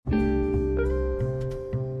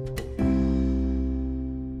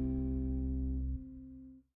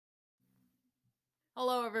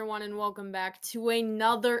everyone, and welcome back to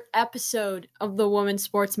another episode of the Women's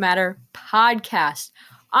Sports Matter podcast.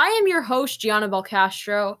 I am your host, Gianna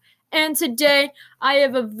Belcastro, and today I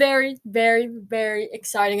have a very, very, very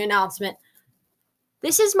exciting announcement.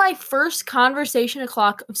 This is my first Conversation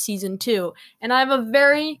O'Clock of Season 2, and I have a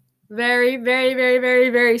very, very, very, very, very,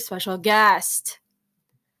 very special guest.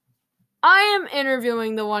 I am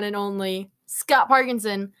interviewing the one and only Scott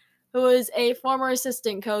Parkinson, who is a former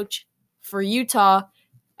assistant coach for Utah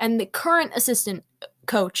and the current assistant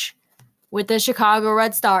coach with the Chicago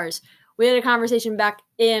Red Stars. We had a conversation back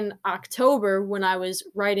in October when I was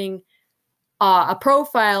writing a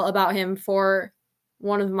profile about him for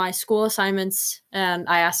one of my school assignments, and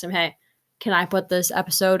I asked him, hey, can I put this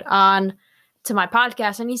episode on to my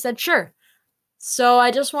podcast? And he said, sure. So I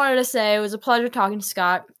just wanted to say it was a pleasure talking to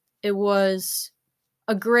Scott. It was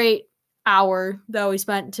a great hour that we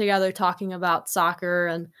spent together talking about soccer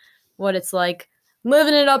and what it's like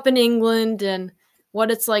living it up in England and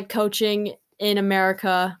what it's like coaching in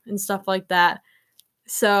America and stuff like that.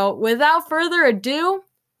 So without further ado,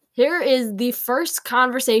 here is the first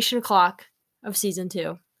Conversation O'Clock of Season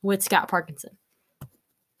 2 with Scott Parkinson.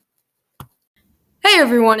 Hey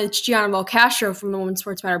everyone, it's Gianna Belcastro from the Women's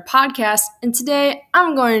Sports Matter podcast, and today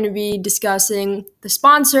I'm going to be discussing the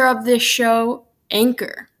sponsor of this show,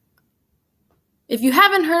 Anchor. If you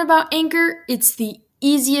haven't heard about Anchor, it's the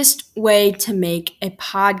easiest way to make a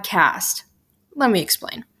podcast. Let me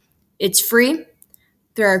explain. It's free.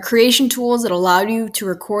 There are creation tools that allow you to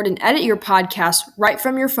record and edit your podcast right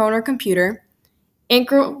from your phone or computer.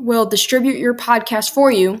 Anchor will distribute your podcast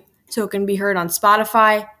for you so it can be heard on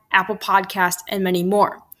Spotify, Apple Podcasts, and many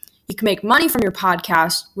more. You can make money from your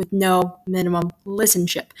podcast with no minimum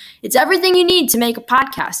listenership. It's everything you need to make a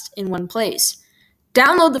podcast in one place.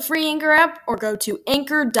 Download the free Anchor app or go to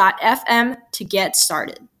anchor.fm to get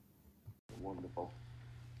started. Wonderful.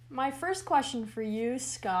 My first question for you,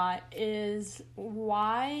 Scott, is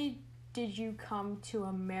why did you come to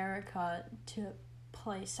America to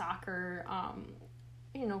play soccer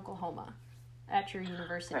in Oklahoma at your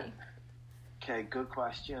university? Okay, good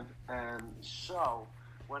question. So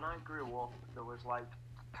when I grew up, there was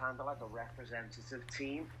kind of like a representative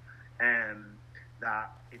team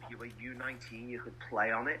that if you were U19, you could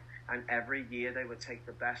play on it. And every year they would take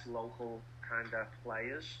the best local kind of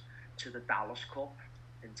players to the Dallas Cup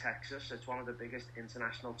in Texas. It's one of the biggest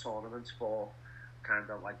international tournaments for kind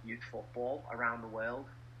of like youth football around the world.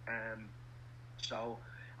 So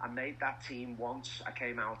I made that team once. I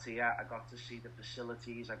came out here. I got to see the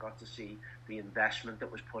facilities. I got to see the investment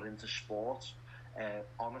that was put into sports.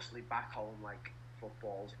 Honestly, back home, like,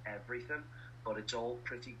 football's everything, but it's all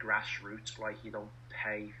pretty grassroots. Like, you don't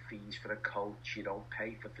pay fees for the coach. You don't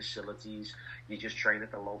pay for facilities. You just train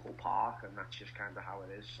at the local park, and that's just kind of how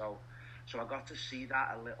it is. So I got to see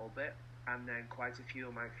that a little bit. And then quite a few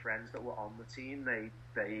of my friends that were on the team,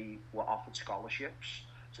 they were offered scholarships.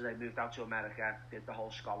 So they moved out to America, did the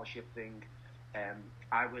whole scholarship thing.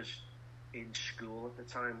 I was in school at the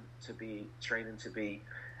time training to be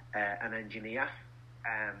an engineer.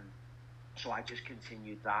 So I just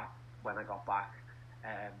continued that when I got back.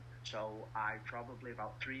 So I probably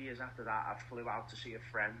about 3 years after that, I flew out to see a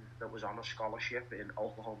friend that was on a scholarship in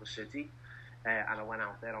Oklahoma City. And I went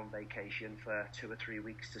out there on vacation for 2 or 3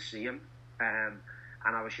 weeks to see him. And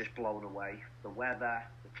I was just blown away. The weather,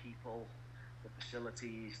 the people, the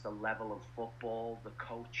facilities, the level of football, the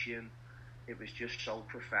coaching, it was just so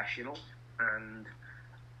professional. And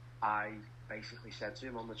I basically said to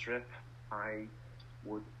him on the trip, I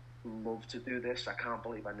would love to do this. I can't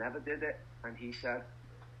believe I never did it. And he said,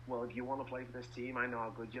 well, if you want to play for this team, I know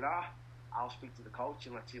how good you are. I'll speak to the coach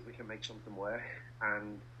and let's see if we can make something work.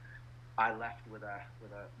 And I left with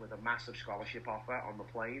a massive scholarship offer on the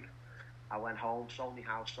plane. I went home, sold my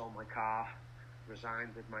house, sold my car,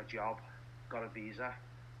 resigned with my job, got a visa,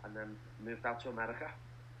 and then moved out to America.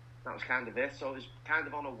 That was kind of it. So it was kind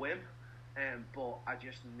of on a whim, but I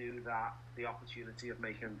just knew that the opportunity of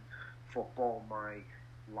making football my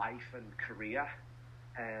life and career,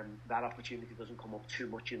 that opportunity doesn't come up too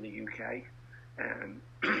much in the UK.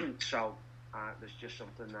 So there's just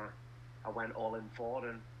something that I went all in for,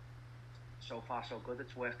 and so far so good.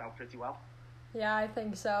 It's worked out pretty well. Yeah, I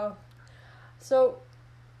think so. So,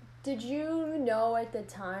 did you know at the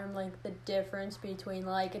time, like, the difference between,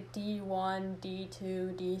 like, a D1,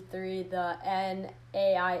 D2, D3, the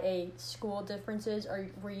NAIA school differences, or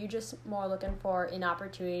were you just more looking for an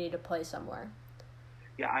opportunity to play somewhere?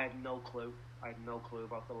 Yeah, I had no clue. I had no clue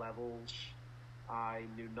about the levels. I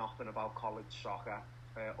knew nothing about college soccer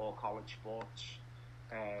or college sports.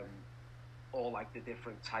 all like the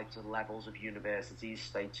different types of levels of universities,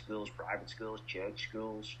 state schools, private schools, church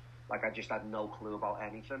schools. Like I just had no clue about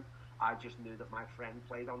anything. I just knew that my friend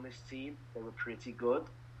played on this team. They were pretty good,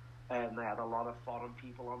 and they had a lot of foreign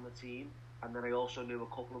people on the team. And then I also knew a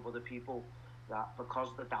couple of other people that, because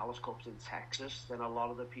the Dallas Cup's in Texas, then a lot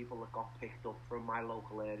of the people that got picked up from my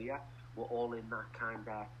local area were all in that kind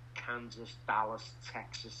of Kansas, Dallas,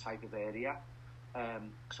 Texas type of area.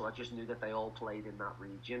 So I just knew that they all played in that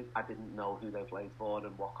region. I didn't know who they played for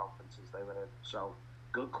and what conferences they were in. So,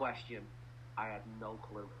 good question. I had no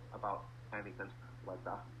clue about anything like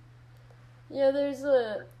that. Yeah,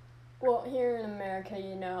 well, here in America,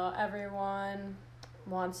 everyone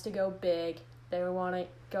wants to go big. They want to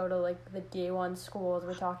go to, like, the D1 schools.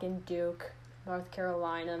 We're talking Duke, North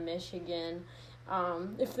Carolina, Michigan.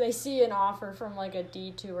 If they see an offer from, like, a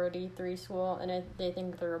D2 or D3 school and they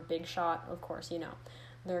think they're a big shot, of course,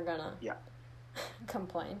 they're going to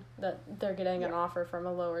complain that they're getting an offer from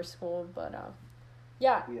a lower school. But,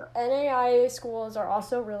 NAIA schools are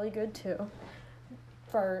also really good, too,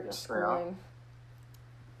 for schooling.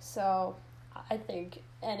 So I think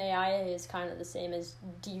NAIA is kind of the same as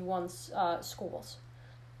D1 schools.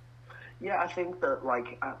 Yeah, I think that,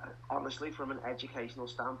 like, honestly, from an educational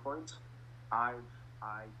standpoint, I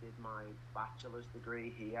did my bachelor's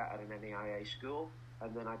degree here at an NAIA school,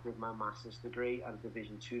 and then I did my master's degree at a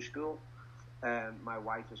Division 2 school. My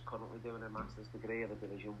wife is currently doing a master's degree at a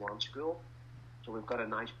Division 1 school, so we've got a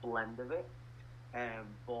nice blend of it.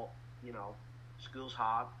 But, school's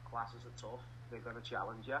hard, classes are tough, they're going to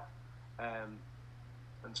challenge you. And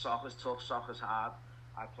soccer's tough, soccer's hard.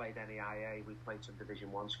 I played NAIA, we played some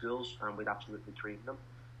Division 1 schools, and we'd absolutely treat them.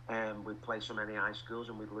 We'd play some NAI schools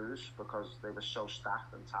and we'd lose because they were so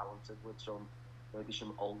stacked and talented with maybe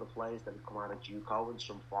some older players that had come out of JUCO and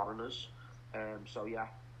some foreigners. So yeah,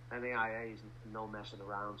 NAIA is no messing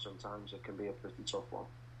around. Sometimes it can be a pretty tough one.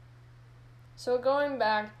 So going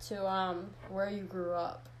back to where you grew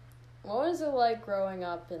up, what was it like growing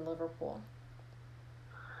up in Liverpool?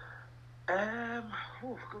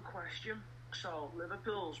 Good question. So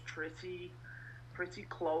Liverpool's pretty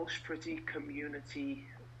close, pretty community.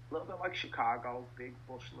 A little bit like Chicago, big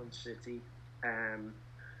bustling city.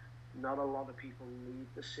 Not a lot of people leave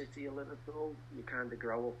the city of Liverpool. You kind of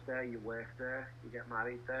grow up there, you work there, you get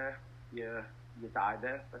married there, you die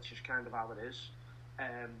there. That's just kind of how it is.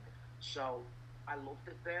 So I loved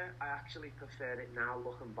it there. I actually prefer it now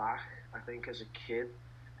looking back. I think as a kid,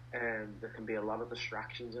 there can be a lot of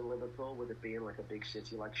distractions in Liverpool with it being like a big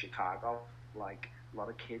city like Chicago. Like a lot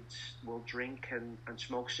of kids will drink and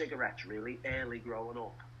smoke cigarettes really early growing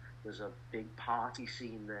up. There's a big party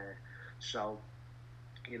scene there. So,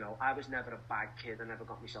 I was never a bad kid. I never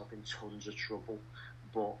got myself in tons of trouble.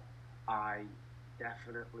 But I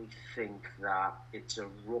definitely think that it's a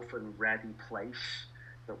rough and ready place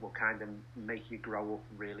that will kind of make you grow up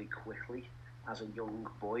really quickly as a young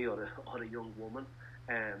boy or a young woman.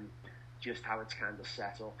 Just how it's kind of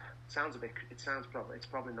set up. It's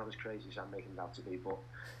probably not as crazy as I'm making it out to be, but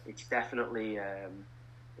it's definitely a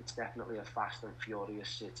fast and furious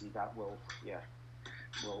city that will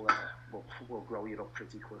grow you up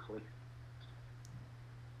pretty quickly.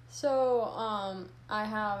 So I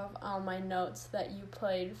have on my notes that you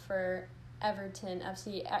played for Everton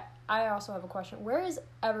FC. I also have a question. Where is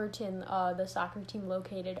Everton, the soccer team,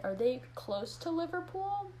 located? Are they close to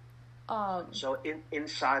Liverpool? So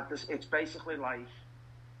inside this, it's basically like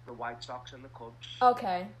the White Sox and the Cubs.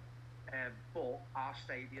 Okay. But our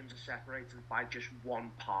stadiums are separated by just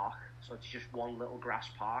one park, so it's just one little grass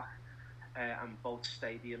park, and both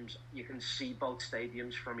stadiums, you can see both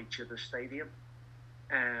stadiums from each other's stadium.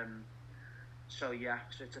 So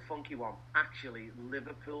it's a funky one. Actually,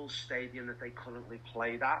 Liverpool's stadium that they currently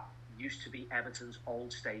played at used to be Everton's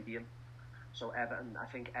old stadium. So I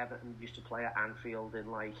think Everton used to play at Anfield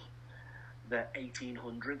in like the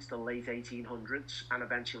 1800s, the late 1800s, and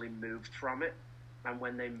eventually moved from it. And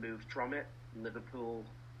when they moved from it, Liverpool,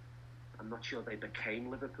 I'm not sure they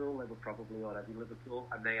became Liverpool, they were probably already Liverpool,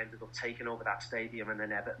 and they ended up taking over that stadium, and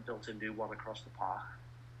then Everton built a new one across the park.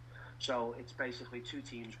 So it's basically two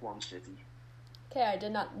teams, one city. Okay, I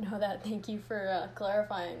did not know that. Thank you for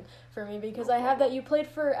clarifying for me, because I have that you played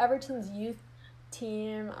for Everton's youth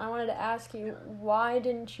team. I wanted to ask you, why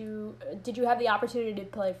did you have the opportunity to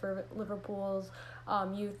play for Liverpool's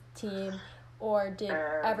youth team, or did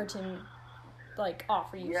Everton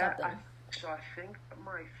offer you something? I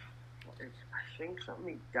think that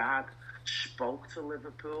my dad spoke to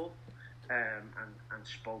Liverpool and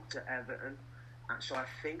spoke to Everton, and so I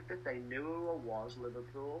think that they knew who I was,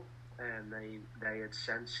 Liverpool, and they had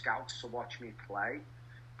sent scouts to watch me play,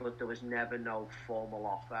 but there was never no formal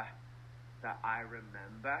offer that I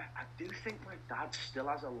remember. I do think my dad still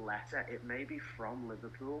has a letter. It may be from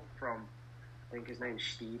Liverpool, from, I think his name's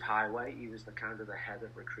Steve Highway. He was the head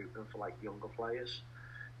of recruitment for like younger players.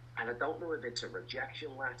 And I don't know if it's a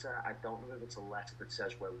rejection letter. I don't know if it's a letter that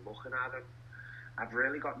says we're looking at him. I've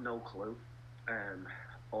really got no clue.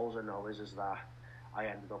 All I know is that I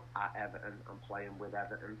ended up at Everton and playing with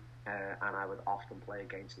Everton, and I would often play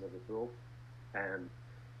against Liverpool.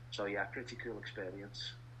 So yeah, pretty cool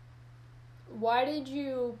experience. Why did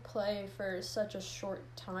you play for such a short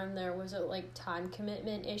time there? Was it like time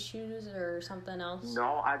commitment issues or something else?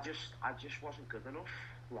 No, I just wasn't good enough.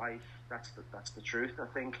 Like that's the truth. I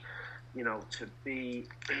think, to be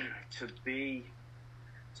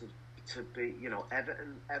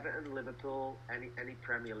Everton, Liverpool, any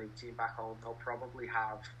Premier League team back home, they'll probably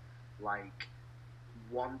have like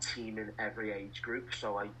one team in every age group.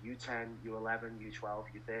 So a U10, U11, U12,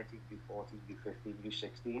 U13, U14, U15,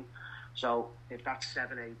 U16. So if that's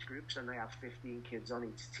 7 age groups and they have 15 kids on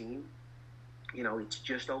each team, it's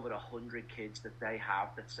just over 100 kids that they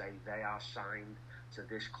have that say they are signed to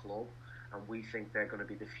this club and we think they're going to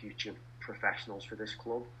be the future professionals for this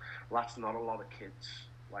club. Well, that's not a lot of kids.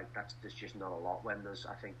 Like there's just not a lot when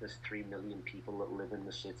I think there's 3 million people that live in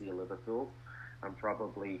the city of Liverpool, and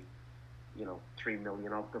probably 3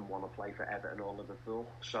 million of them want to play for Everton or Liverpool.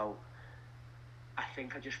 So I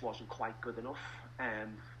think I just wasn't quite good enough,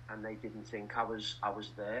 and they didn't think I was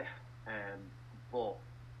there. But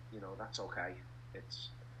that's okay.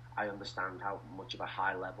 I understand how much of a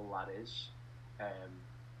high level that is,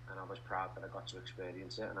 and I was proud that I got to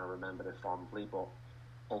experience it, and I remembered it fondly. But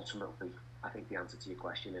ultimately, I think the answer to your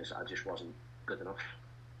question is I just wasn't good enough.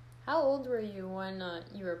 How old were you when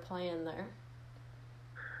you were playing there?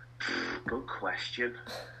 Good question.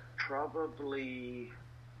 Probably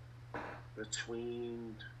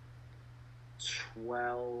between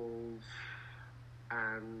 12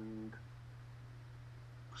 and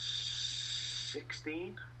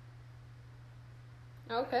 16.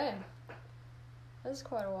 Okay. That's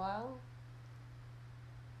quite a while.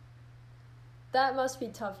 That must be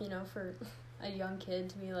tough, for a young kid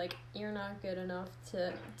to be like, you're not good enough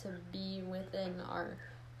to be within our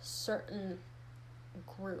certain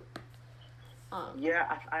group.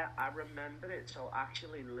 Yeah, I remember it. So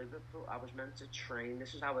actually, Liverpool, I was meant to train.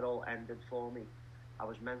 This is how it all ended for me. I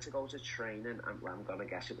was meant to go to training, and I'm going to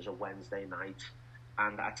guess it was a Wednesday night.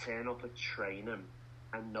 And I turn up at training,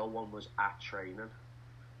 and no one was at training.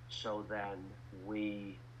 So then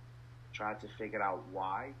we tried to figure out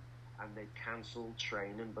why, and they cancelled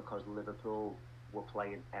training because Liverpool were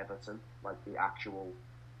playing Everton, like the actual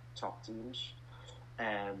top teams.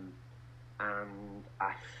 And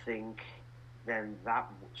I think then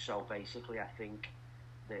so basically I think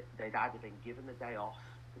that they'd either been given the day off,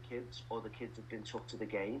 the kids, or the kids had been took to the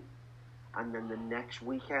game. And then the next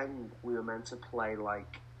weekend we were meant to play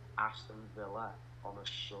like Aston Villa on a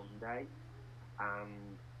Sunday,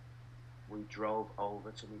 and we drove over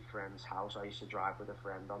to my friend's house. I used to drive with a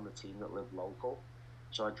friend on the team that lived local.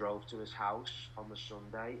 So I drove to his house on the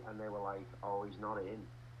Sunday, and they were like, oh, he's not in.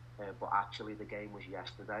 But actually the game was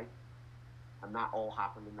yesterday. And that all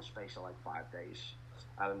happened in the space of like 5 days.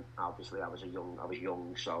 And obviously I was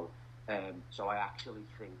young, so I actually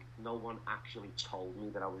think no one actually told me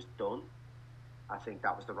that I was done. I think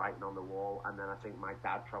that was the writing on the wall. And then I think my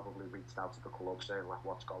dad probably reached out to the club saying like,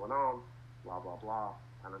 what's going on, blah, blah, blah.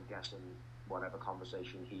 And I'm guessing whatever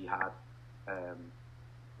conversation he had,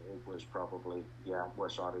 it was probably, yeah, we're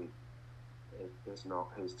sorry, it's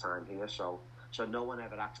not his time here. So no one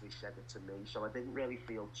ever actually said it to me. So I didn't really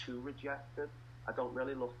feel too rejected. I don't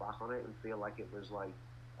really look back on it and feel like it was like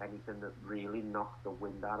anything that really knocked the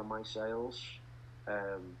wind out of my sails.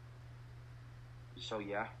 So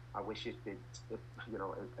yeah, I wish it did.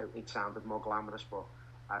 It sounded more glamorous, but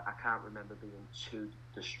I can't remember being too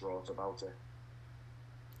distraught about it.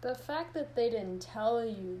 The fact that they didn't tell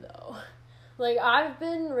you, though. Like, I've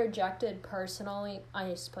been rejected personally. I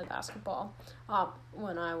used to play basketball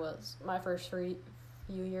when I was my first few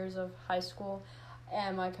years of high school.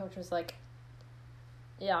 And my coach was like,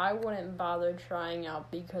 yeah, I wouldn't bother trying out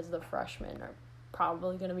because the freshmen are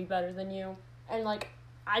probably going to be better than you. And, like,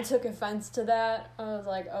 I took offense to that. I was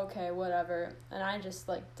like, okay, whatever. And I just,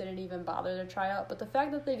 like, didn't even bother to try out. But the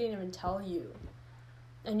fact that they didn't even tell you,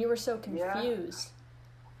 and you were so confused. Yeah.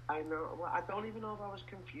 I know. Well, I don't even know if I was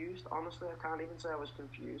confused. Honestly, I can't even say I was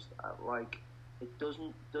confused. It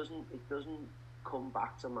doesn't come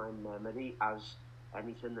back to my memory as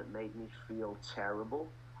anything that made me feel terrible.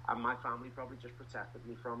 And my family probably just protected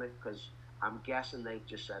me from it because I'm guessing they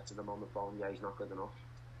just said to them on the phone, yeah, he's not good enough.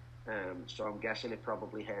 So I'm guessing it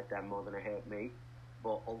probably hurt them more than it hurt me.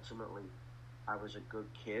 But ultimately, I was a good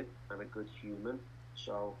kid and a good human.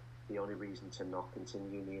 So the only reason to not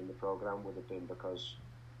continue me in the program would have been because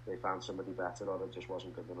they found somebody better or it just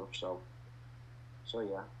wasn't good enough. So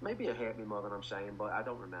yeah, maybe it hurt me more than I'm saying, but I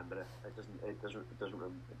don't remember it. It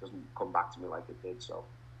doesn't come back to me like it did. So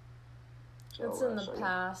it's in the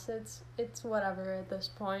past. Yeah. It's whatever at this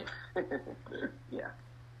point. Yeah.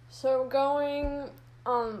 So going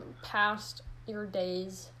past your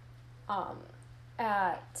days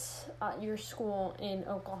at your school in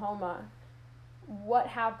Oklahoma, what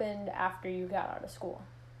happened after you got out of school?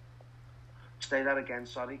 Say that again,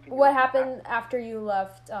 sorry. What happened after you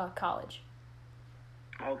left college?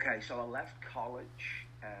 Okay, so I left college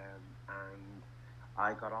and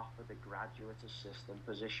I got offered a graduate assistant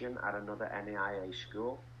position at another NAIA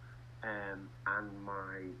school, and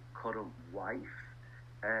my current wife,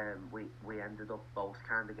 we ended up both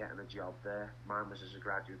kind of getting a job there. Mine was as a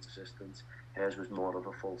graduate assistant, hers was more of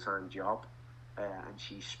a full-time job, and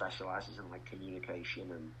she specialises in like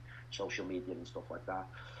communication and social media and stuff like that.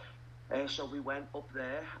 So we went up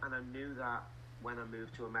there, and I knew that when I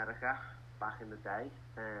moved to America back in the day,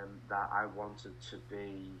 that I wanted to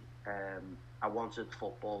be, I wanted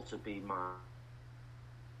football to be my...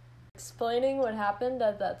 Explaining what happened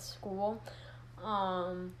at that school,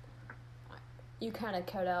 you kind of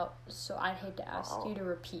cut out, so I'd hate to ask you to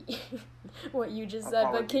repeat what you just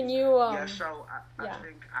said, but can you... I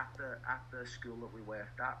think at the school that we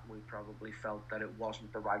worked at, we probably felt that it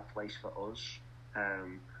wasn't the right place for us.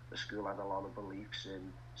 The school had a lot of beliefs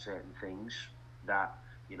in certain things that,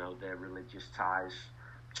 you know, their religious ties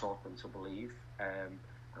taught them to believe, and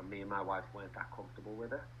me and my wife weren't that comfortable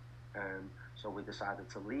with it. So we decided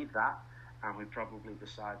to leave that, and we probably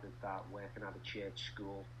decided that working at a church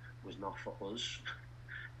school was not for us.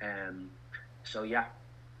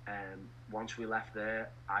 Once we left there,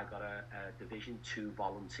 I got a Division 2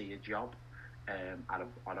 volunteer job at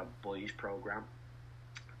a boys program,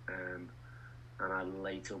 and I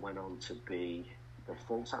later went on to be the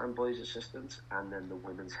full-time boys assistant and then the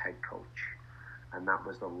women's head coach, and that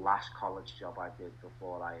was the last college job I did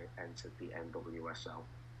before I entered the NWSL.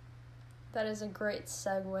 That is a great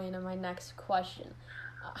segue into my next question.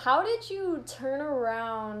 How did you turn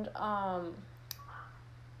around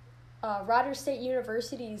Rogers State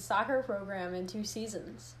University's soccer program in 2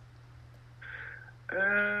 seasons?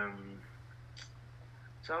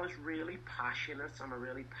 So I was really passionate. I'm a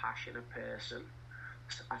really passionate person.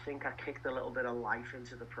 I think I kicked a little bit of life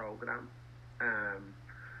into the program.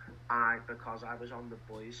 Because I was on the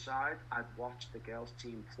boys' side, I'd watched the girls'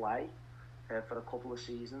 team play for a couple of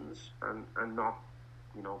seasons and not,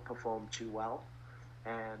 you know, perform too well.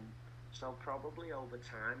 So probably over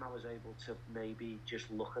time, I was able to maybe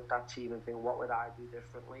just look at that team and think, what would I do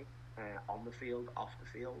differently on the field, off the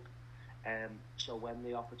field? So when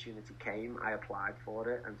the opportunity came, I applied for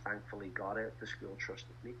it and thankfully got it. The school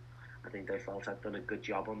trusted me. I think they felt I'd done a good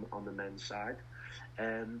job on the men's side.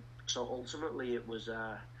 So ultimately, it was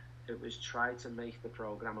try to make the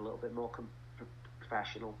program a little bit more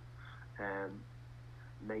professional,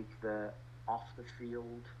 make the off the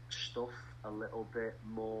field stuff a little bit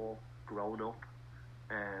more grown up,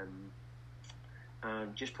 and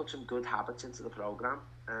just put some good habits into the program.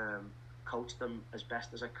 Coach them as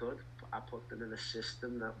best as I could. I put them in a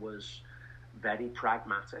system that was very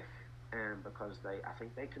pragmatic, because I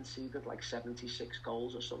think they conceded like 76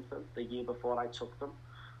 goals or something the year before I took them.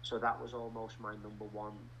 So that was almost my number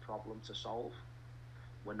one problem to solve.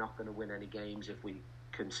 We're not going to win any games if we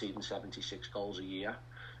concede 76 goals a year.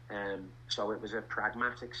 So it was a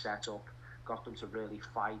pragmatic setup, got them to really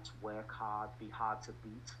fight, work hard, be hard to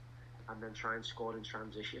beat, and then try and score in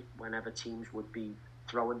transition. Whenever teams would be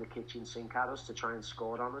throwing the kitchen sink at us to try and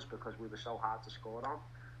score on us because we were so hard to score on,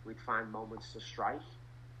 we'd find moments to strike.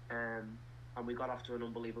 And we got off to an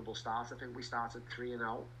unbelievable start. I think we started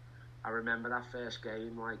 3-0. I remember that first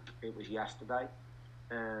game like it was yesterday.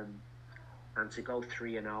 And to go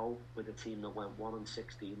 3-0 with a team that went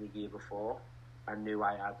 1-16 the year before, I knew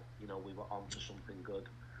I had, we were onto something good.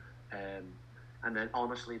 And then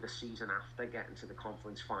honestly, the season after, getting to the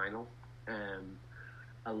conference final,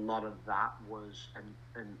 a lot of that was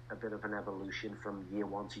a bit of an evolution from year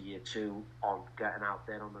 1 to year 2 on getting out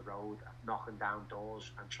there on the road, knocking down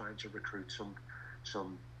doors and trying to recruit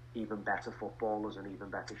some even better footballers and even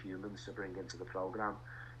better humans to bring into the program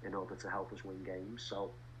in order to help us win games.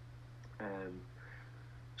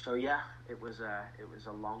 So yeah, it was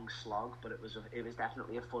a long slog, but it was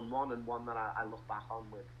definitely a fun one, and one that I look back on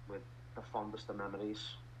with the fondest of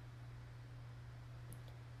memories.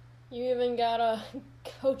 You even got a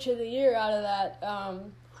Coach of the Year out of that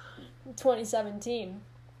 2017.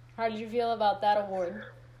 How did you feel about that award?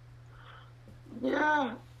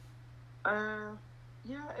 Yeah, uh,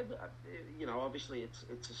 yeah. Obviously,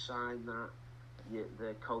 it's a sign that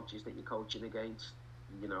the coaches that you're coaching against,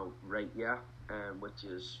 rate you, which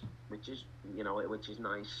is which is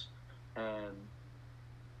nice. Um,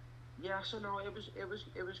 yeah, so no, it was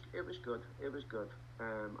good. It was good.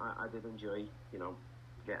 I did enjoy,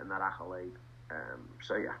 getting that accolade.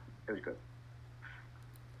 So yeah, it was good.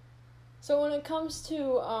 So when it comes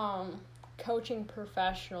to coaching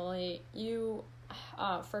professionally, you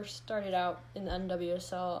first started out in the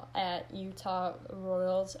NWSL at Utah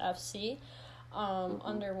Royals FC, Hmm.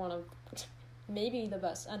 under one of maybe the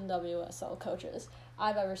best NWSL coaches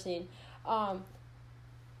I've ever seen. Um,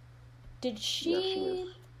 did Yes, she is.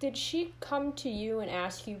 she did she come to you and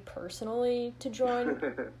ask you personally to join?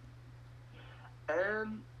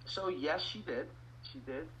 So yes, she did. She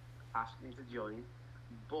did ask me to join,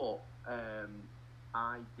 but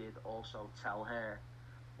I did also tell her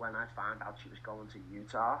when I found out she was going to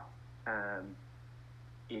Utah. Um,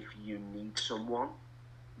 if you need someone,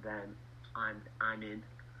 then I'm in.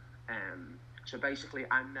 So basically,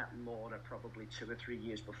 I met Laura probably 2 or 3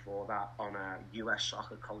 years before that on a US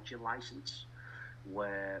soccer coaching license,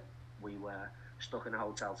 where we were stuck in a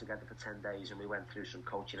hotel together for 10 days, and we went through some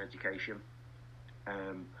coaching education.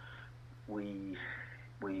 Um, we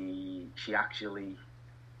she actually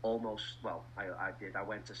almost, well, I did. I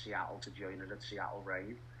went to Seattle to join her at Seattle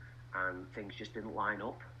Rain, and things just didn't line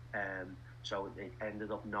up. So it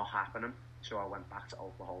ended up not happening. So I went back to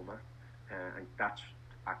Oklahoma, and that's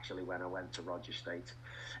actually when I went to Roger State.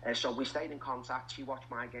 So we stayed in contact. She watched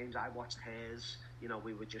my games, I watched hers.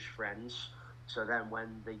 We were just friends. So then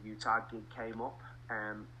when the Utah gig came up,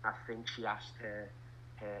 I think she asked her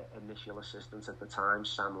initial assistant at the time,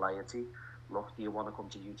 Sam Laity, look, do you want to come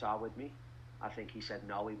to Utah with me? I think he said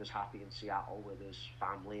no. He was happy in Seattle with his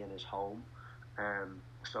family and his home.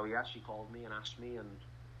 So yeah, she called me and asked me, and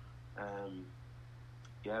um,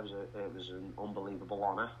 yeah, it was an unbelievable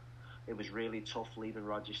honour. It was really tough leaving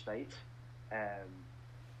Roger State,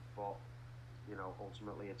 but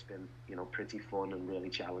ultimately it's been pretty fun and really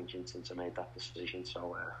challenging since I made that decision.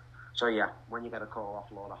 So yeah, when you get a call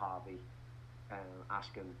off Laura Harvey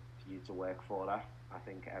asking for you to work for her, I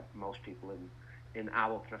think most people in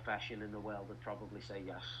our profession in the world would probably say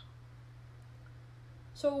yes.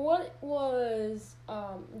 So what was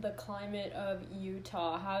the climate of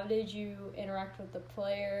Utah? How did you interact with the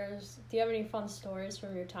players? Do you have any fun stories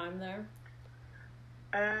from your time there?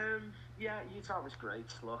 Yeah, Utah was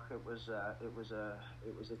great. Look, it was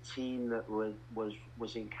a team that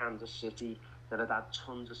was in Kansas City that had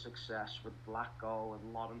tons of success with Blacko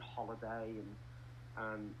and Lauren Holiday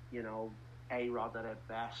and A Rod at her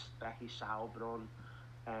best, Becky Sauerbrunn,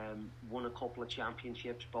 won a couple of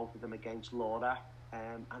championships, both of them against Laura,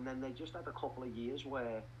 and then they just had a couple of years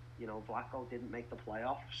where Blacko didn't make the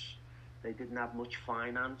playoffs. They didn't have much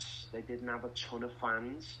finance. They didn't have a ton of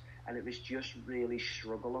fans, and it was just really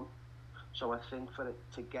struggling. So I think for it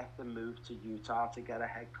to get the move to Utah, to get a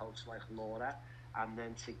head coach like Laura, and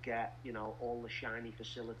then to get all the shiny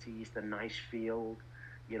facilities, the nice field,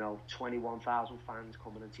 21,000 fans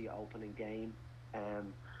coming into your opening game.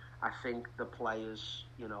 Um, I think the players,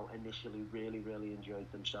 initially really enjoyed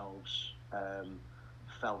themselves,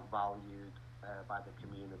 felt valued by the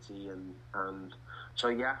community, and so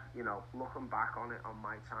yeah, looking back on it, on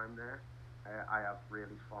my time there, I have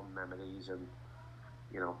really fond memories, and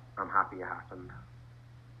I'm happy it happened.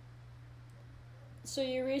 So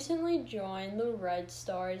you recently joined the Red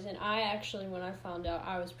Stars, and I actually, when I found out,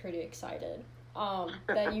 I was pretty excited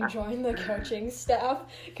that you joined the coaching staff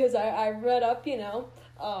because I read up,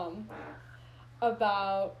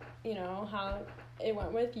 about how it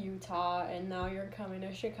went with Utah, and now you're coming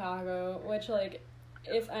to Chicago. Which, like,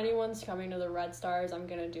 if anyone's coming to the Red Stars, I'm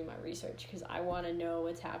gonna do my research because I want to know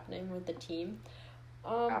what's happening with the team.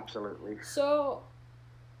 Absolutely. So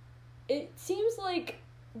it seems like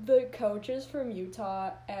the coaches from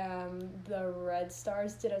Utah and the Red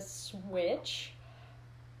Stars did a switch.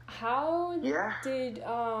 How Yeah. did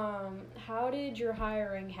your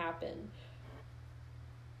hiring happen?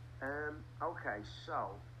 Okay. So,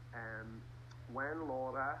 um, when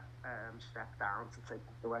Laura stepped down to take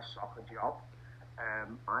the West Soccer job,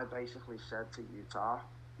 I basically said to Utah,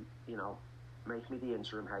 you know, make me the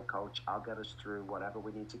interim head coach. I'll get us through whatever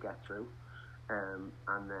we need to get through. And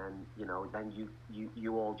then then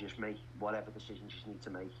you all just make whatever decisions you need to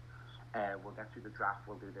make. We'll get through the draft.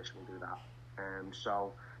 We'll do this. We'll do that.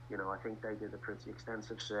 So I think they did a pretty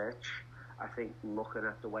extensive search. I think looking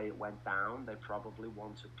at the way it went down, they probably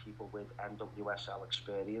wanted people with NWSL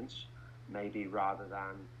experience, maybe rather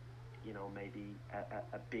than maybe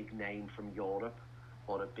a big name from Europe.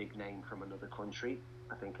 or a big name from another country.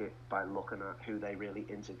 I think by looking at who they really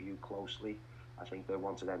interviewed closely, I think they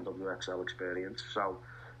wanted NWXL experience. So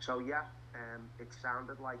yeah, it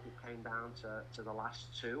sounded like it came down to the last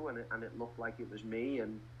two, and it looked like it was me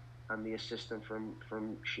and the assistant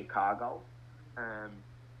from Chicago.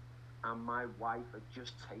 And my wife had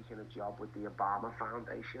just taken a job with the Obama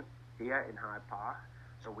Foundation here in Hyde Park,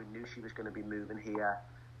 so we knew she was going to be moving here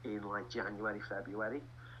in like January, February.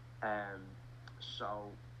 So,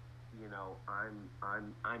 you know,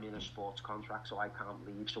 I'm in a sports contract, so I can't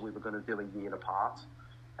leave. So we were going to do a year apart.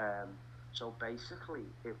 So basically,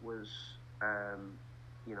 it was,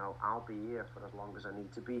 you know, I'll be here for as long as I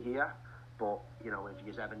need to be here. But, you know, if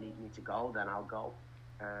you ever need me to go, then I'll go.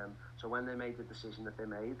 So when they made the decision that they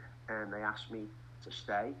made, and they asked me to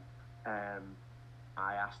stay,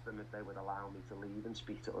 I asked them if they would allow me to leave and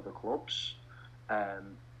speak to other clubs,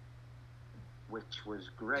 which was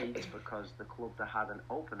great because the club that had an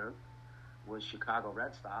opener was Chicago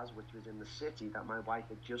Red Stars, which was in the city that my wife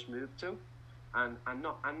had just moved to, and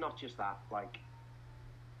not just that, like,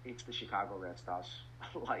 it's the Chicago Red Stars.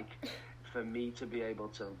 Like, for me to be able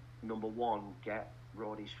to, number one, get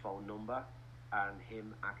Rory's phone number and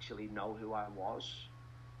him actually know who I was,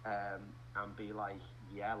 and be like,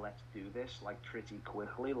 yeah, let's do this, like, pretty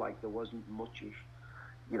quickly. Like, there wasn't much of,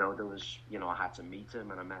 you know, there was, you know, I had to meet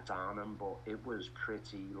him and I met Arnhem, but it was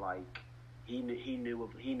pretty, like, he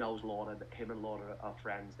knows Laura, him and Laura are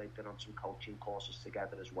friends. They've been on some coaching courses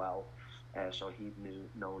together as well. So he'd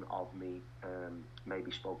known of me,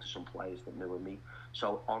 maybe spoke to some players that knew of me.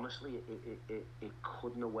 So honestly, it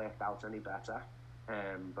couldn't have worked out any better,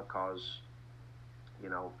 because, you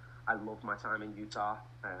know, I love my time in Utah,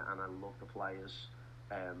 and I love the players,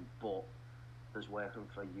 but there's working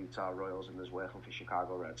for Utah Royals and there's working for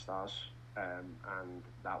Chicago Red Stars, and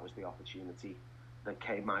that was the opportunity that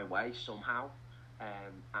came my way somehow,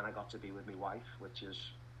 and I got to be with my wife, which is,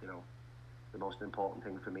 you know, the most important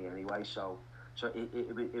thing for me anyway. So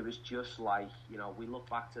it was just like, you know, we look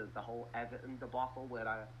back to the whole Everton debacle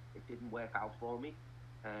where it didn't work out for me.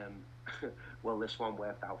 Well, this one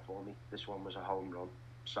worked out for me. This one was a home run.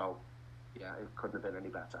 So, yeah, it couldn't have been any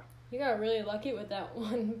better. You got really lucky with that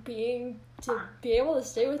one, being to be able to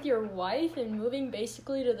stay with your wife and moving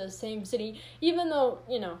basically to the same city, even though,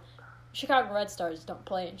 you know, Chicago Red Stars don't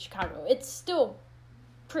play in Chicago. It's still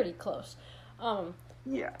pretty close.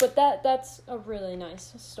 Yeah. But that's a really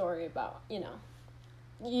nice story about, you know,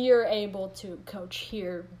 you're able to coach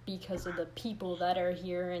here because of the people that are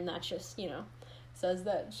here, and that just, you know, says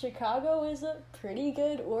that Chicago is a pretty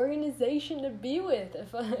good organization to be with,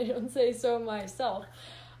 if I don't say so myself.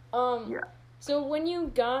 Yeah. So when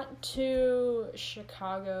you got to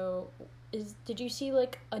Chicago, did you see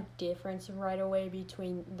like a difference right away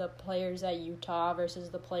between the players at Utah versus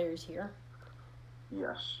the players here?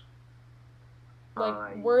 Yes.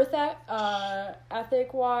 Like worth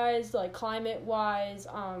ethic wise, like climate wise,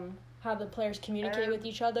 how the players communicate with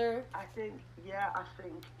each other? I think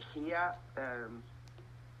here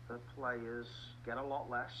the players get a lot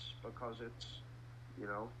less because it's, you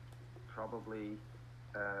know, probably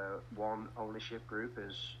one ownership group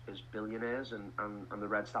is billionaires and the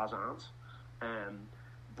Red Stars aren't.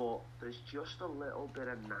 But there's just a little bit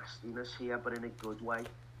of nastiness here, but in a good way,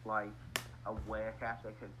 like a work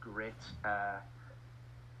ethic, a grit,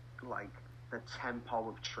 like the tempo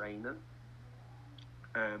of training.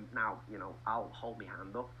 Now, you know, I'll hold my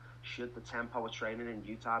hand up. Should the tempo of training in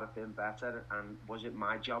Utah have been better, and was it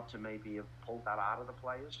my job to maybe have pulled that out of the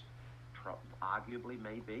players? Arguably,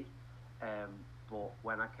 maybe. But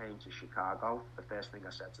when I came to Chicago, the first thing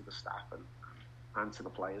I said to the staff and to the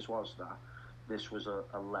players was that this was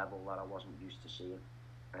a level that I wasn't used to seeing,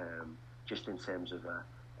 just in terms of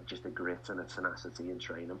just a grit and a tenacity in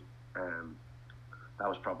training. That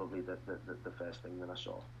was probably the first thing that I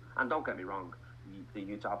saw. And don't get me wrong, the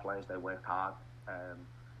Utah players, they worked hard.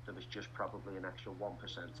 There was just probably an extra 1%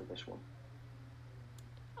 to this one.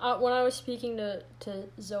 When I was speaking to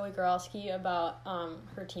Zoe Gorowski about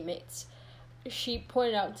her teammates, she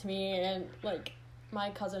pointed out to me, and like my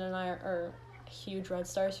cousin and I are huge Red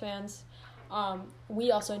Stars fans.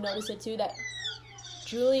 We also noticed it too, that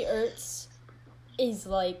Julie Ertz is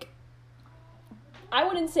like, I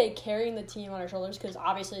wouldn't say carrying the team on her shoulders, because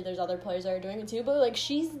obviously there's other players that are doing it too, but like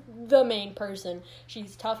she's the main person.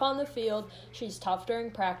 She's tough on the field. She's tough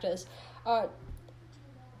during practice. Do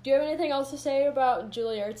you have anything else to say about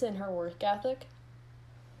Julie Ertz and her work ethic?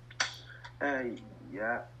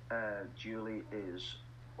 Yeah, Julie is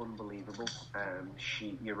unbelievable.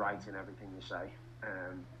 You're right in everything you say.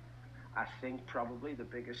 I think probably the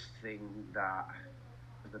biggest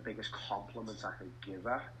compliment I could give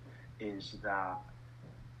her is that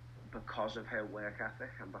because of her work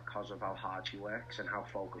ethic and because of how hard she works and how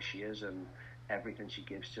focused she is and everything she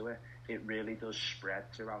gives to it, it really does spread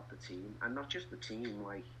throughout the team. And not just the team,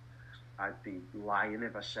 like, I'd be lying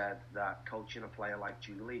if I said that coaching a player like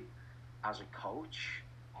Julie as a coach,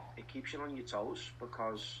 it keeps you on your toes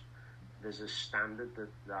because there's a standard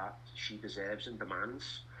that she deserves and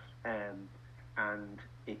demands. And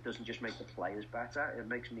it doesn't just make the players better, it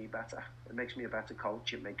makes me better. It makes me a better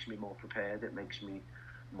coach, it makes me more prepared, it makes me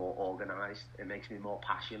more organised, it makes me more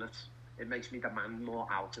passionate, it makes me demand more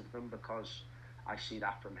out of them because I see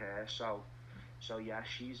that from her. So yeah,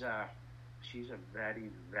 she's a very,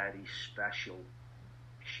 very special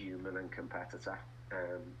human and competitor,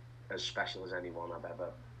 as special as anyone I've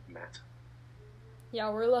ever met. Yeah,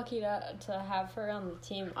 we're lucky to have her on the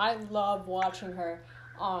team. I love watching her.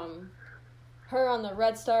 Her on the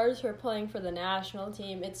Red Stars, her playing for the national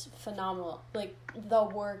team, it's phenomenal. Like, the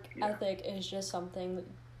work ethic is just something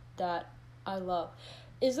that I love.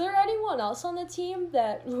 Is there anyone else on the team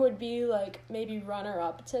that would be, like, maybe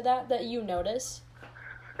runner-up to that you notice?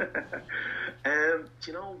 Do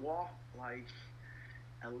you know what? Like,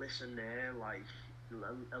 Alyssa Nair, like,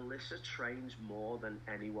 Alyssa trains more than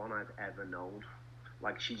anyone I've ever known.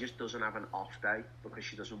 Like, she just doesn't have an off day because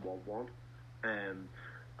she doesn't want one.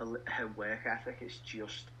 Her work ethic is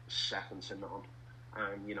just second to none.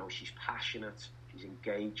 And, you know, she's passionate, she's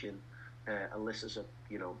engaging. Alyssa's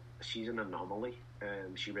she's an anomaly.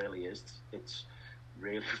 She really is. It's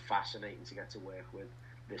really fascinating to get to work with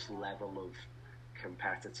this level of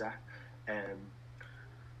competitor.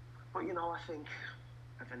 But, you know, I think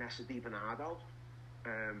Vanessa DiBernardo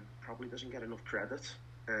probably doesn't get enough credit.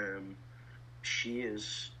 She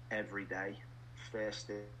is every day first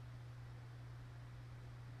in.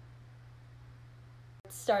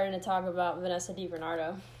 Starting to talk about Vanessa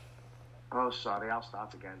DiBernardo. Oh, sorry, I'll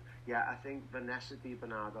start again. Yeah, I think Vanessa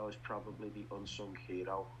DiBernardo is probably the unsung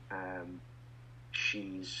hero.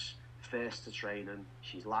 She's first to training,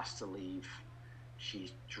 she's last to leave,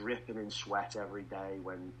 she's dripping in sweat every day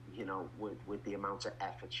when, you know, with the amount of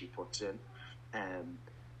effort she puts in.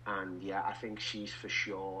 And yeah, I think she's for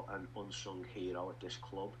sure an unsung hero at this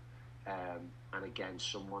club. And again,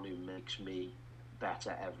 someone who makes me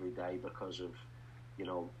better every day because of, you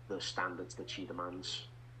know, the standards that she demands.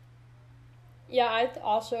 Yeah, I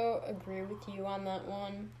also agree with you on that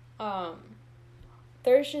one.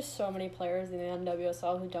 There's just so many players in the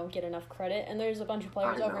NWSL who don't get enough credit, and there's a bunch of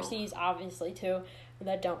players overseas, obviously, too,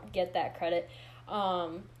 that don't get that credit.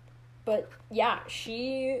 But yeah,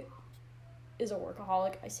 she is a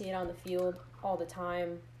workaholic. I see it on the field all the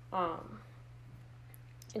time.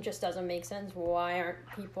 It just doesn't make sense. Why aren't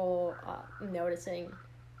people noticing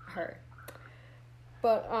her?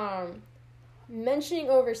 But mentioning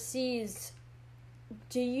overseas,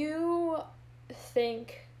 do you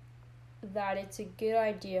think that it's a good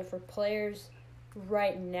idea for players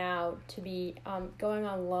right now to be going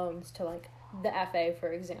on loans to, like, the FA,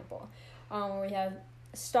 for example, where we have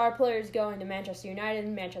star players going to Manchester United,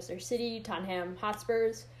 Manchester City, Tottenham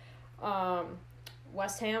Hotspurs,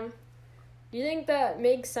 West Ham? Do you think that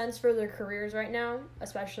makes sense for their careers right now,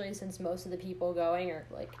 especially since most of the people going are,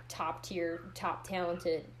 like, top-tier,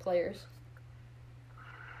 top-talented players?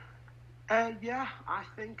 Yeah, I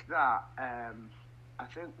think that I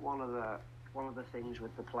think one of the things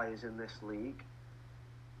with the players in this league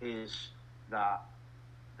is that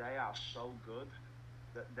they are so good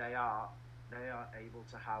that they are able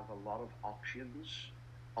to have a lot of options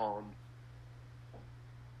on.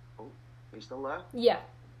 Oh, are you still there? Yeah.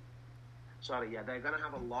 Sorry, yeah, they're going to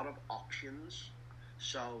have a lot of options.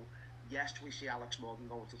 So, yes, we see Alex Morgan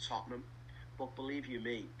going to Tottenham, but believe you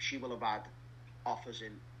me, she will have had offers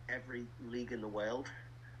in every league in the world,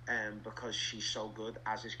 because she's so good,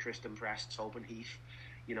 as is Kristen Prest, Tobin Heath,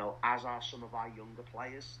 you know, as are some of our younger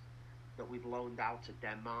players that we've loaned out to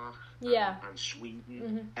Denmark and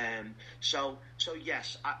Sweden. Mm-hmm. So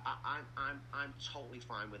yes, I'm totally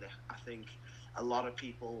fine with it. I think a lot of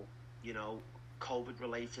people, you know, COVID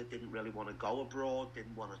related, didn't really want to go abroad,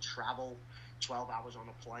 didn't want to travel 12 hours on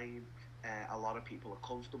a plane. A lot of people are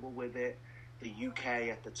comfortable with it. The UK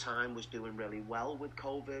at the time was doing really well with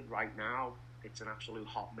COVID. Right now, it's an absolute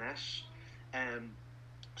hot mess.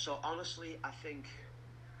 So honestly, I think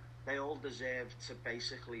they all deserve to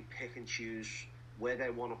basically pick and choose where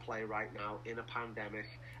they want to play right now in a pandemic.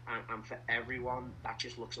 And for everyone, that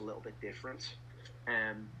just looks a little bit different.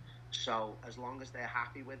 So as long as they're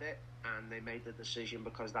happy with it and they made the decision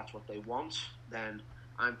because that's what they want, then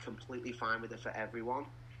I'm completely fine with it for everyone.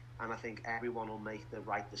 And I think everyone will make the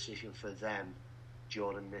right decision for them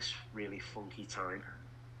during this really funky time.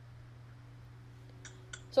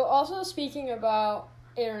 So also speaking about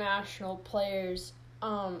international players,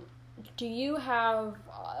 do you have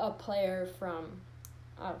a player from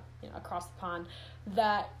across the pond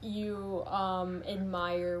that you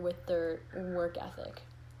admire with their work ethic?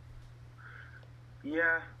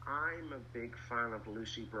 Yeah, I'm a big fan of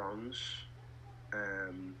Lucy Bronze.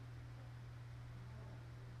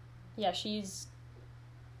 Yeah, she's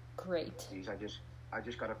great. I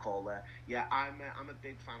just got a call there. Yeah, I'm a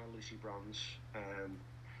big fan of Lucy Bronze.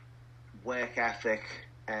 Work ethic.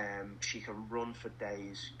 She can run for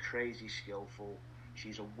days. Crazy skillful.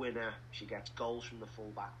 She's a winner. She gets goals from the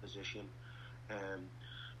fullback position.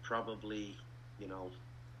 Probably,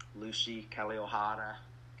 Lucy, Kelly O'Hara,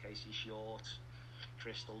 Casey Short,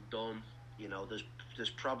 Crystal Dunn. There's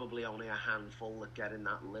probably only a handful that get in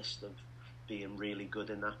that list of being really good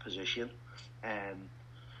in that position.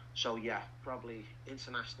 So yeah, probably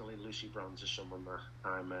internationally, Lucy Bronze is someone that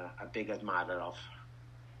I'm a big admirer of.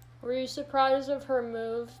 Were you surprised of her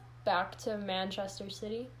move back to Manchester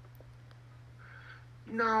City?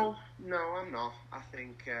 No, I'm not. I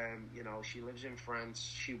think she lives in France.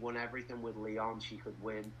 She won everything with Lyon. She could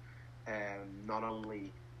win. Not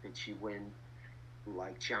only did she win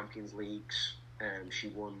like Champions Leagues, she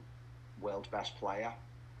won World's Best Player.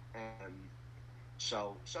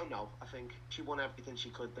 So no, I think she won everything she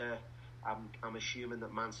could there. I'm assuming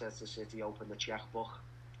that Manchester City opened the checkbook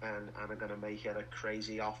and are going to make her a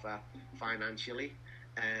crazy offer financially.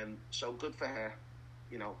 So good for her.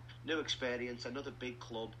 New experience, another big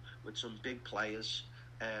club with some big players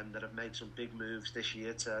that have made some big moves this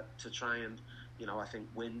year to try and, I think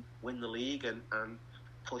win the league and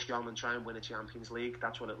push on and try and win a Champions League.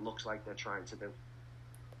 That's what it looks like they're trying to do.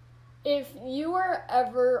 If you were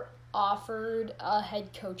ever offered a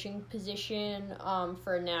head coaching position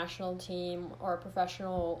for a national team or a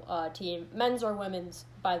professional team, men's or women's,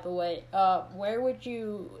 by the way, where would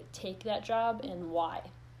you take that job and why?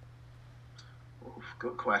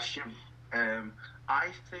 Good question. I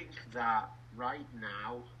think that right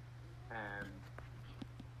now,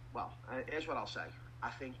 here's what I'll say. I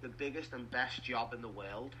think the biggest and best job in the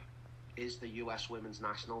world is the US women's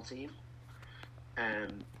national team.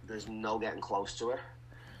 There's no getting close to it.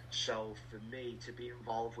 So for me to be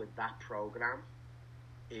involved with that program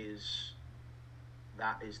is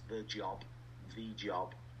the job.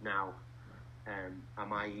 Now,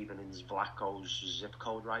 am I even in Zlatko's zip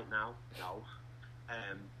code right now? No.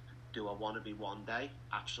 Do I want to be one day?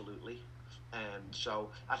 Absolutely. So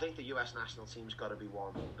I think the US national team's got to be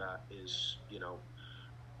one that is,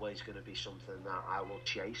 always going to be something that I will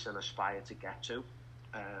chase and aspire to get to.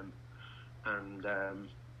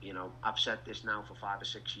 I've said this now for 5 or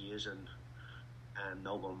 6 years, and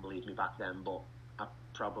no one believed me back then, but I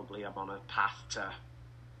probably am on a path to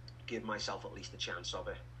give myself at least a chance of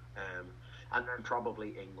it. And then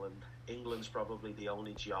probably England. England's probably the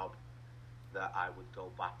only job that I would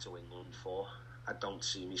go back to England for. I don't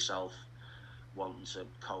see myself wanting to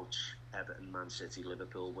coach Everton, Man City,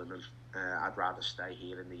 Liverpool women. I'd rather stay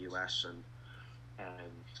here in the US and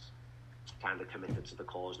kind of committed to the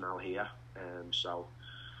cause now here. So,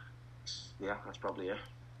 yeah, that's probably it.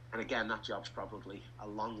 And again, that job's probably a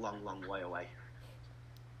long, long, long way away.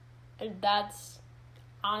 And that's,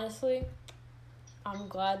 honestly, I'm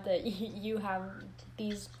glad that you have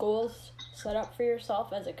these goals set up for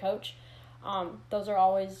yourself as a coach. Those are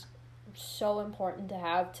always so important to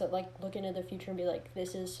have, to look into the future and be like,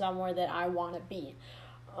 this is somewhere that I want to be.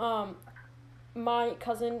 My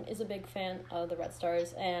cousin is a big fan of the Red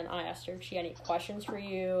Stars, and I asked her if she had any questions for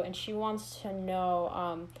you, and she wants to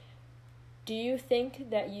know, do you think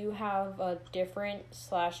that you have a different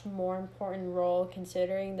 / more important role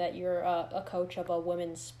considering that you're a coach of a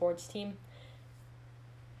women's sports team?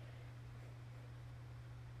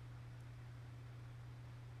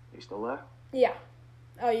 Are you still there? Yeah.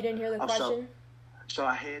 Oh, you didn't hear the question? So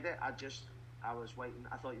I heard it. I was waiting.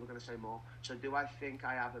 I thought you were going to say more. So do I think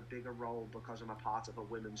I have a bigger role because I'm a part of a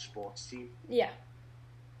women's sports team? Yeah.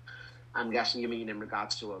 I'm guessing you mean in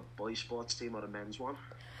regards to a boys' sports team or a men's one?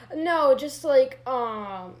 No, just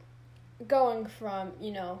going from,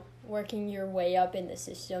 working your way up in the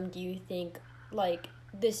system, do you think,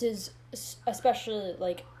 this is, especially,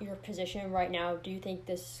 your position right now, do you think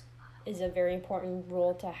this is a very important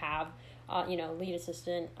role to have, lead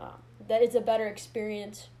assistant, that it's a better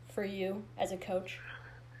experience for you as a coach?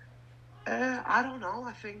 I don't know.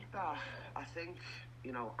 I think I'm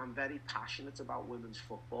very passionate about women's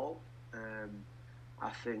football. I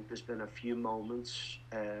think there's been a few moments,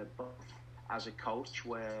 both as a coach,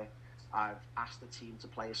 where I've asked the team to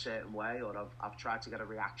play a certain way, or I've tried to get a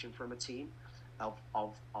reaction from a team of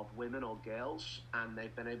women or girls, and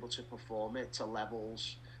they've been able to perform it to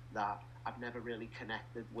levels that I've never really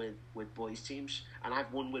connected with boys teams, and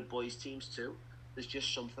I've won with boys teams too. There's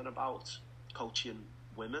just something about coaching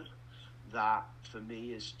women that for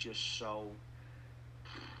me is just so,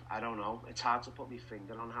 I don't know, it's hard to put my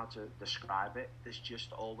finger on how to describe it. There's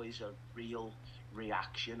just always a real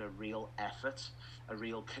reaction, a real effort, a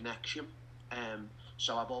real connection.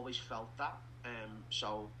 So I've always felt that.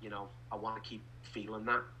 So, I want to keep feeling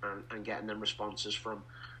that and getting them responses from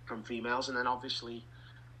females. And then obviously,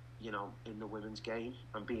 in the women's game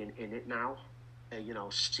and being in it now,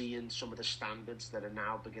 seeing some of the standards that are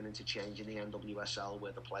now beginning to change in the NWSL,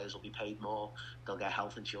 where the players will be paid more, they'll get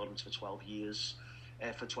health insurance for 12 years,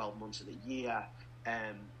 for 12 months of the year,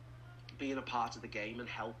 being a part of the game and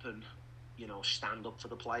helping, stand up for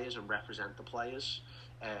the players and represent the players,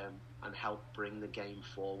 and help bring the game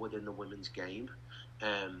forward in the women's game.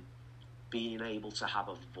 Being able to have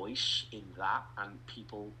a voice in that, and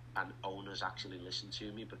people and owners actually listen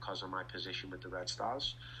to me because of my position with the Red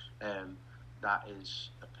Stars, that is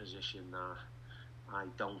a position that I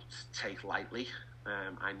don't take lightly.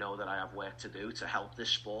 I know that I have work to do to help this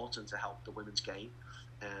sport and to help the women's game.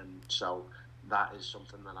 So that is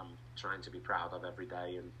something that I'm trying to be proud of every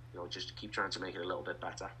day, and just keep trying to make it a little bit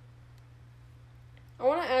better. I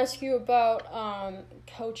want to ask you about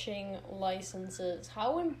coaching licenses.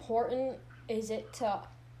 How important is it to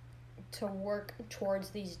work towards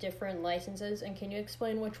these different licenses, and can you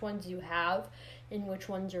explain which ones you have and which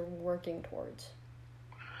ones you're working towards?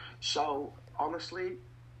 So honestly,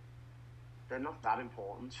 they're not that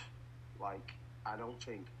important. Like, I don't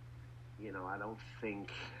think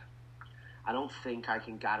I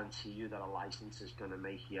can guarantee you that a license is going to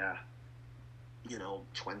make you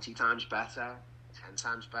 20 times better, 10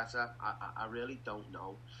 times better. I really don't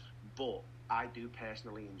know, but I do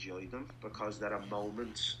personally enjoy them because there are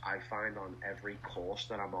moments I find on every course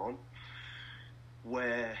that I'm on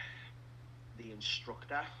where the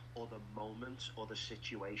instructor or the moment or the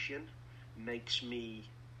situation makes me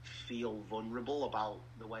feel vulnerable about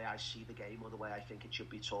the way I see the game or the way I think it should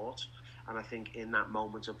be taught. And I think in that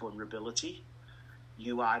moment of vulnerability,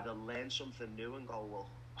 you either learn something new and go, well,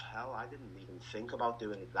 hell, I didn't even think about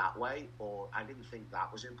doing it that way, or I didn't think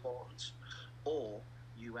that was important. Or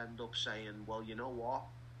you end up saying, well, you know what?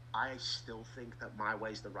 I still think that my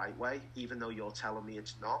way's the right way, even though you're telling me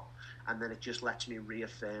it's not. And then it just lets me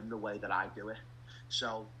reaffirm the way that I do it.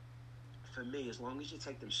 So for me, as long as you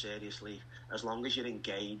take them seriously, as long as you're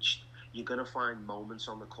engaged, you're going to find moments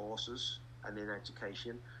on the courses and in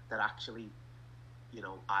education that actually,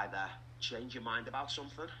 either change your mind about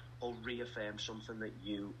something or reaffirm something that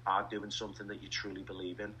you are doing, something that you truly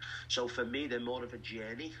believe in. So for me, they're more of a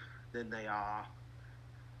journey than they are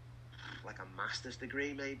like a master's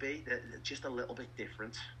degree, maybe. They're just a little bit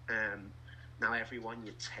different. Now, every one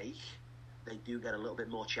you take, they do get a little bit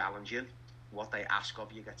more challenging. What they ask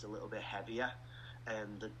of you gets a little bit heavier,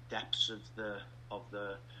 and the depths of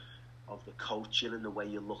the coaching and the way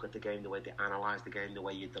you look at the game, the way they analyse the game, the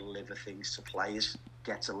way you deliver things to players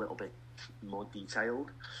gets a little bit more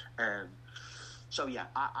detailed. So yeah,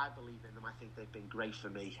 I believe in them. I think they've been great for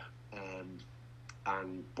me.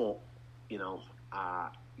 But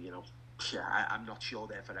I'm not sure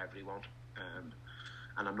they're for everyone,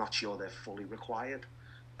 and I'm not sure they're fully required.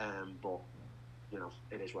 But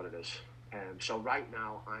it is what it is. So right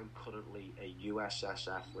now, I'm currently a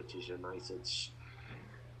USSF, which is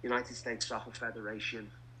United States Soccer Federation,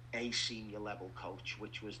 a senior level coach,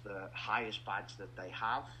 which was the highest badge that they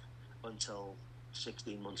have until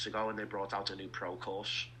 16 months ago, and they brought out a new pro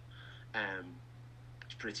course.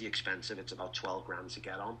 It's pretty expensive. It's about 12 grand to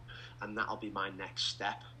get on, and that'll be my next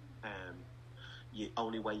step. The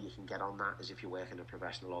only way you can get on that is if you work in a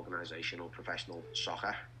professional organisation or professional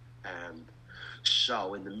soccer.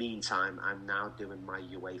 So in the meantime, I'm now doing my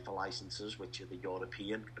UEFA licenses, which are the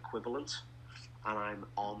European equivalent, and I'm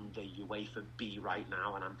on the UEFA B right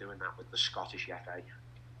now, and I'm doing that with the Scottish FA.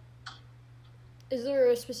 Is there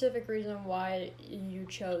a specific reason why you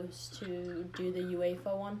chose to do the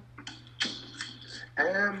UEFA one?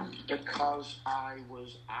 Because I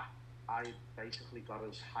basically got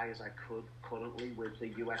as high as I could currently with the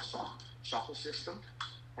US soccer system,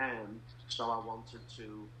 so I wanted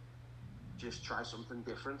to just try something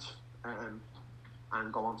different and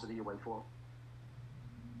go on to the UEFA.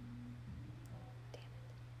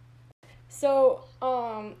 So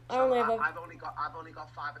I've only got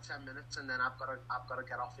 5 or 10 minutes, and then I've got to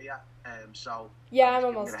get off here. So yeah, I'm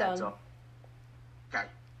almost done. Okay.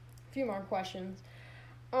 A few more questions.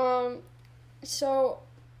 So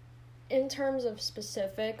in terms of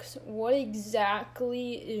specifics, what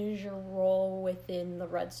exactly is your role within the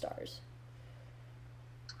Red Stars?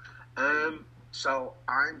 So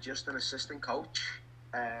I'm just an assistant coach.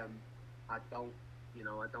 I don't,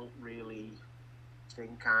 I don't really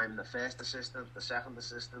think I'm the first assistant, the second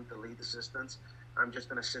assistant, the lead assistant. I'm just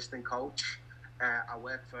an assistant coach. I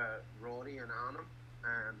work for Rory and Arnhem,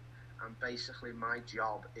 and basically my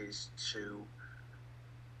job is to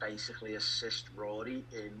basically assist Rory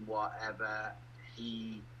in whatever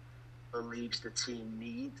he believes the team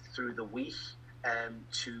need through the week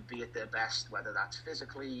to be at their best, whether that's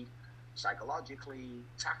physically, psychologically,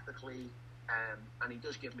 tactically, and he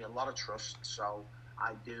does give me a lot of trust, so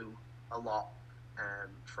I do a lot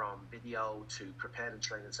from video to preparing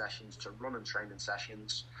training sessions to running training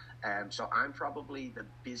sessions. So I'm probably the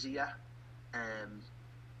busier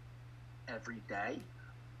every day,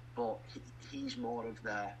 but he's more of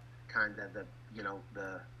the kind of the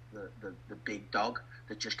big dog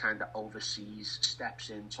that just kind of oversees, steps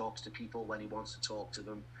in, talks to people when he wants to talk to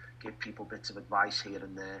them, give people bits of advice here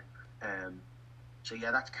and there. So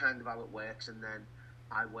yeah, that's kind of how it works. And then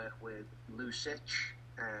I work with Lucic,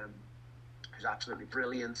 who's absolutely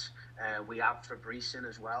brilliant. We have Fabrice in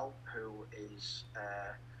as well, who is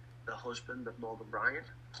the husband of Morgan Bryant,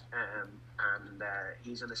 and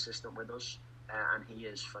he's an assistant with us, and he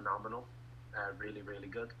is phenomenal, really, really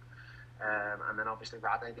good. And then obviously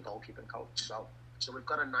Rade, the goalkeeping coach. So we've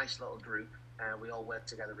got a nice little group. We all work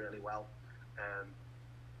together really well.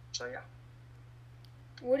 So yeah.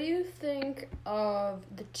 What do you think of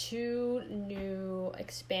the two new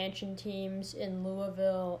expansion teams in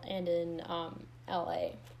Louisville and in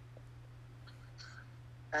LA?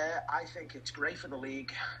 I think it's great for the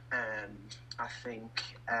league. I think,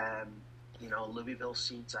 Louisville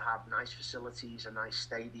seem to have nice facilities, a nice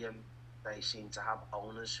stadium. They seem to have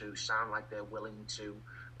owners who sound like they're willing to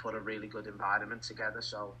put a really good environment together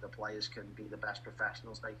so the players can be the best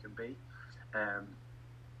professionals they can be.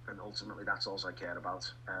 And ultimately, that's all I care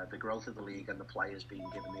about, the growth of the league and the players being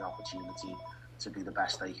given the opportunity to be the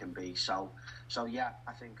best they can be. So yeah,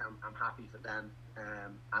 I think I'm happy for them.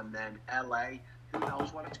 And then LA, who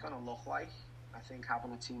knows what it's going to look like. I think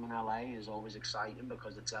having a team in LA is always exciting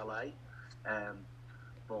because it's LA.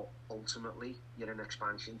 But ultimately, you're an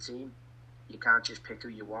expansion team. You can't just pick who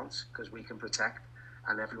you want because we can protect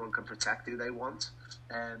and everyone can protect who they want.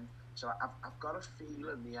 So I've got a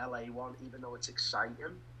feeling the LA one, even though it's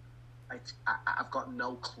exciting, I've got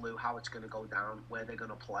no clue how it's going to go down, where they're going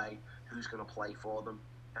to play, who's going to play for them.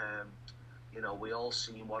 We all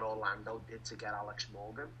seen what Orlando did to get Alex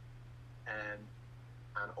Morgan. And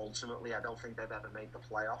ultimately, I don't think they've ever made the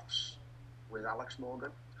playoffs with Alex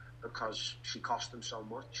Morgan because she cost them so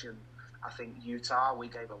much. And I think Utah, we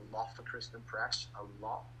gave a lot for Kristen Press, a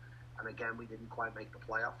lot. And again, we didn't quite make the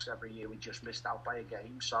playoffs. Every year we just missed out by a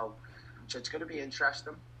game. So it's going to be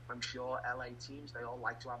interesting. I'm sure LA teams, they all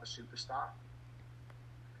like to have a superstar.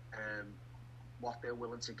 What they're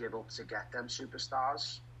willing to give up to get them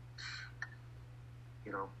superstars,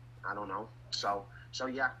 I don't know. So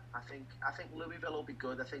yeah, I think Louisville will be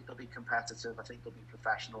good. I think they'll be competitive. I think they'll be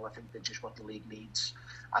professional. I think they're just what the league needs.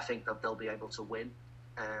 I think that they'll be able to win.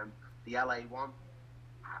 The LA one,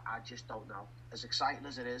 I just don't know. As exciting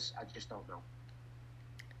as it is, I just don't know.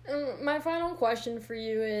 My final question for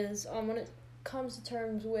you is, when it comes to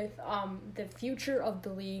terms with the future of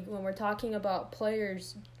the league, when we're talking about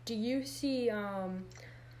players, do you see who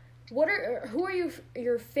are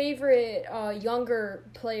your favorite younger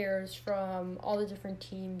players from all the different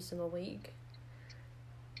teams in the league?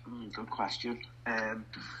 Good question.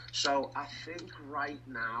 So I think right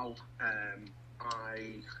now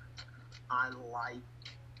I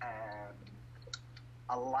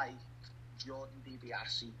like Jordan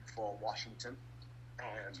DiBiase for Washington.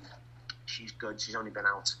 She's good. She's only been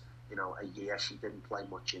out, a year. She didn't play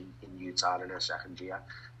much in Utah in her second year.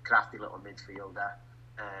 Crafty little midfielder.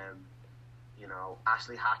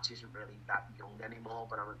 Ashley Hatch isn't really that young anymore,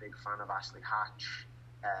 but I'm a big fan of Ashley Hatch.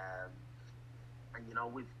 And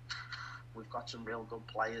we've got some real good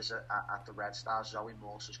players at the Red Stars. Zoe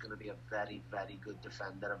Morse is going to be a very, very good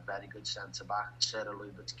defender, a very good centre back. Sarah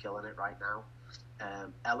Lubert's killing it right now.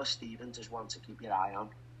 Ella Stevens is one to keep your eye on.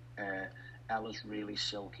 Ella's really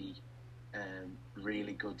silky,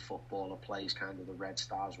 really good footballer, plays kind of the Red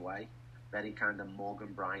Stars way, very kind of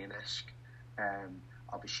Morgan Bryant-esque.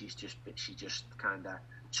 Obviously, she just kind of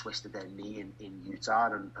twisted her knee in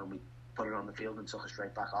Utah, and we put her on the field and took her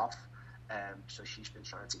straight back off. So she's been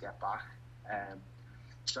trying to get back.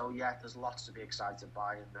 So yeah, there's lots to be excited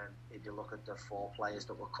by. And then if you look at the 4 players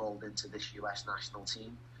that were called into this US national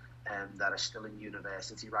team, that are still in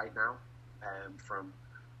university right now, from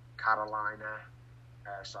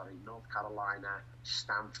North Carolina,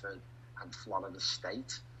 Stanford, and Florida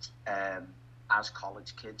State. as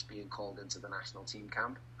college kids being called into the national team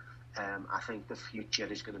camp. I think the future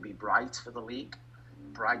is going to be bright for the league,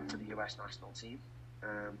 bright for the US national team.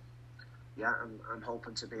 I'm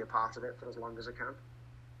hoping to be a part of it for as long as I can.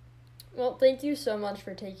 Well, thank you so much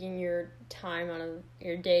for taking your time out of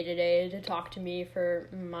your day today to talk to me for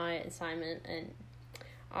my assignment. And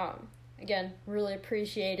again, really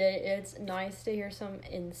appreciate it. It's nice to hear some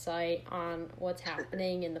insight on what's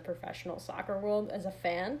happening in the professional soccer world as a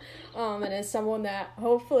fan, and as someone that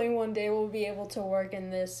hopefully one day will be able to work in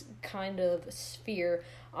this kind of sphere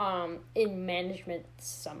in management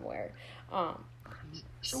somewhere.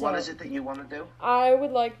 So what is it that you want to do? I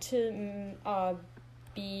would like to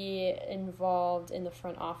be involved in the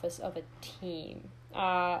front office of a team.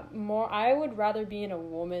 I would rather be in a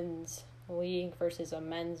women's league versus a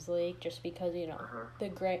men's league, just because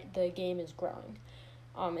the game is growing,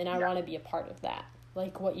 and I want to be a part of that,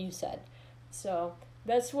 like what you said. So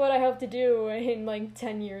that's what I hope to do in like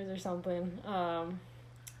 10 years or something. Well,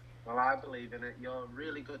 I believe in it. You're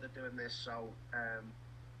really good at doing this, so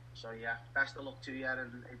yeah, best of luck to you.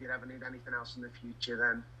 And if you ever need anything else in the future,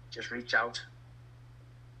 then just reach out.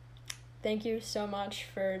 Thank you so much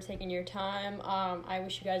for taking your time. I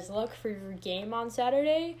wish you guys luck for your game on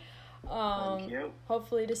Saturday. Thank you.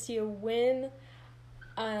 Hopefully to see a win,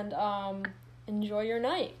 and enjoy your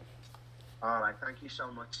night. All right, thank you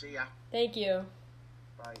so much. See ya. Thank you.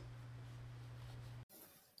 Bye.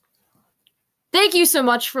 Thank you so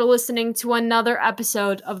much for listening to another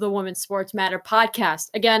episode of the Women's Sports Matter podcast.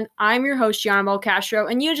 Again, I'm your host, Gianna Belcastro,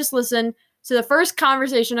 and you just listened to the first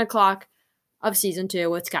conversation o'clock of season 2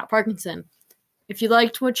 with Scott Parkinson. If you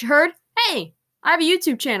liked what you heard, hey, I have a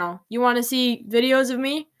YouTube channel. You want to see videos of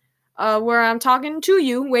me where I'm talking to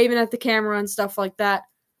you, waving at the camera and stuff like that?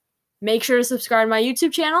 Make sure to subscribe to my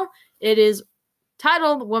YouTube channel. It is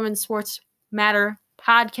titled Women's Sports Matter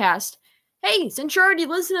Podcast. Hey, since you're already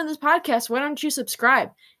listening to this podcast, why don't you subscribe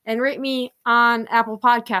and rate me on Apple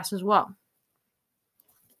Podcasts as well?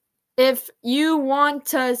 If you want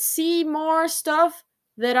to see more stuff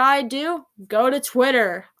that I do, go to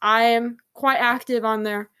Twitter. I am quite active on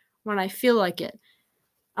there when I feel like it.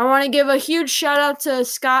 I want to give a huge shout out to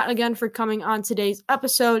Scott again for coming on today's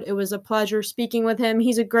episode. It was a pleasure speaking with him.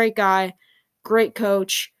 He's a great guy, great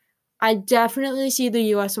coach. I definitely see the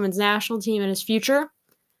U.S. Women's National Team in his future.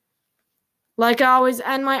 Like I always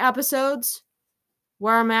end my episodes,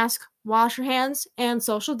 wear a mask, wash your hands, and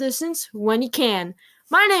social distance when you can.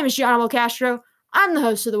 My name is Gianna Belcastro. I'm the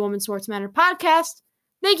host of the Women's Sports Matter podcast.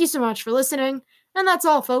 Thank you so much for listening, and that's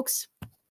all, folks.